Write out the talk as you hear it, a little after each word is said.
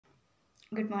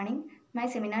Good morning. My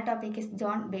seminar topic is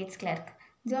John Bates Clerk.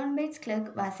 John Bates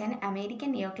Clerk was an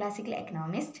American neoclassical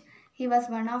economist. He was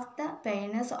one of the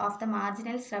pioneers of the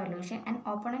marginalist revolution and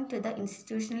opponent to the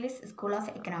institutionalist school of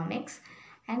economics,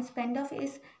 and spent of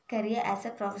his career as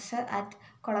a professor at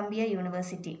Columbia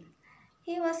University.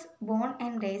 He was born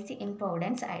and raised in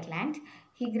Providence, Ireland.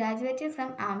 He graduated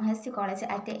from Amherst College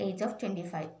at the age of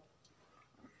 25.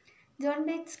 John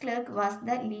Bates Clerk was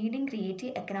the leading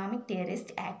creative economic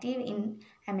theorist active in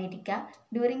America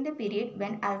during the period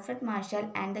when Alfred Marshall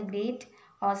and the great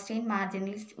Austrian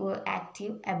marginalists were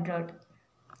active abroad.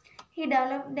 He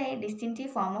developed a distinctive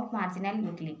form of marginal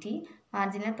utility,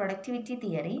 marginal productivity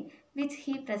theory, which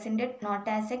he presented not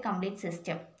as a complete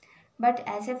system, but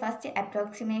as a first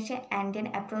approximation and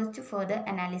an approach to further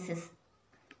analysis.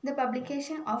 The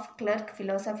publication of Clerk's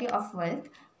Philosophy of Wealth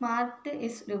marked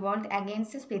his revolt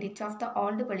against the spirit of the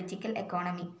old political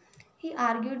economy. He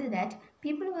argued that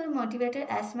people were motivated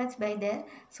as much by their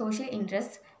social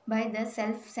interests by their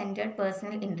self-centered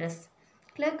personal interests.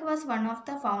 Clerk was one of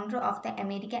the founders of the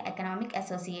American Economic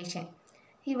Association.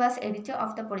 He was editor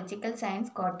of the Political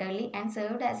Science Quarterly and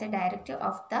served as a director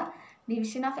of the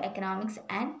Division of Economics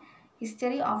and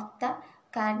History of the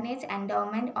Carnegie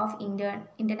Endowment of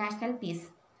International Peace.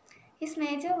 His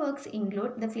major works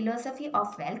include The Philosophy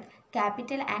of Wealth,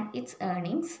 Capital and its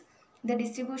Earnings, The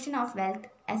Distribution of Wealth,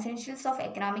 Essentials of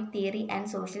Economic Theory and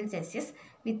Social Justice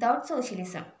Without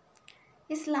Socialism.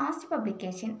 His last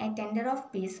publication, A Tender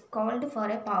of Peace, called for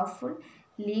a powerful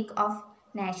League of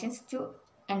Nations to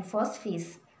enforce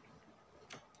peace.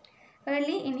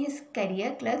 Early in his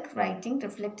career, Clerk's writing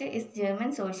reflected his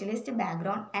German socialist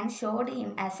background and showed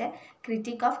him as a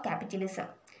critic of capitalism.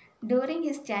 During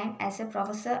his time as a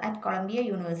professor at Columbia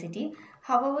University,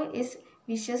 however, his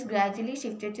wishes gradually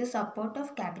shifted to support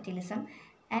of capitalism,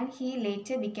 and he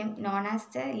later became known as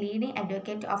the leading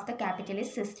advocate of the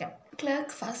capitalist system.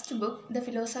 Clerk's first book, The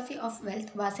Philosophy of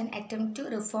Wealth, was an attempt to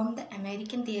reform the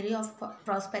American theory of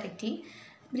prosperity,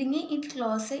 bringing it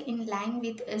closer in line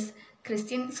with his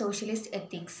Christian socialist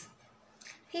ethics.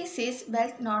 He sees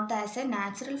wealth not as a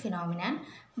natural phenomenon,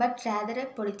 but rather a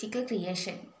political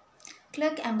creation.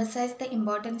 Clerk emphasized the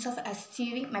importance of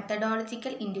achieving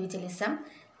methodological individualism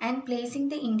and placing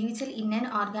the individual in an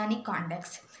organic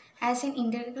context as an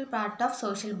integral part of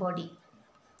social body.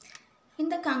 In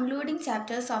the concluding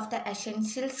chapters of the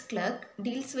Essentials, Clerk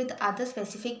deals with other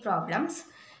specific problems,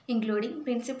 including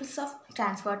principles of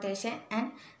transportation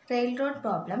and railroad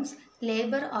problems,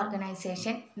 labor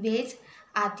organization, wage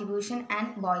attribution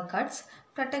and boycotts,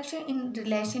 protection in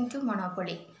relation to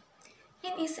monopoly.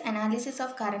 In his analysis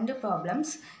of current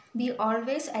problems, we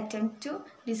always attempt to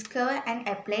discover and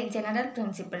apply general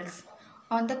principles.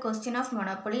 On the question of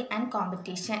monopoly and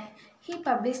competition, he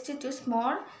published two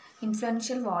small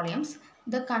influential volumes,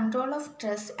 The Control of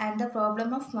Trust and The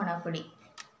Problem of Monopoly.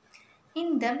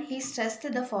 In them, he stressed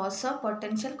the force of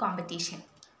potential competition.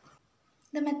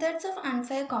 The methods of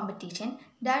unfair competition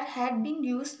that had been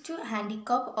used to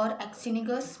handicap or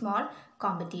extinguish small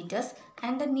competitors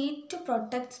and the need to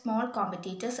protect small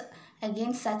competitors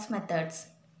against such methods.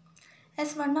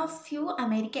 As one of few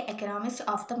American economists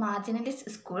of the marginalist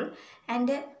school and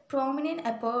a prominent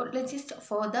apologist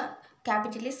for the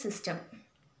capitalist system.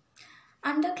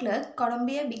 Under Clerk,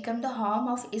 Columbia became the home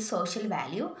of its social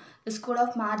value, the School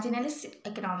of Marginalist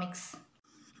Economics.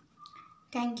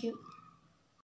 Thank you.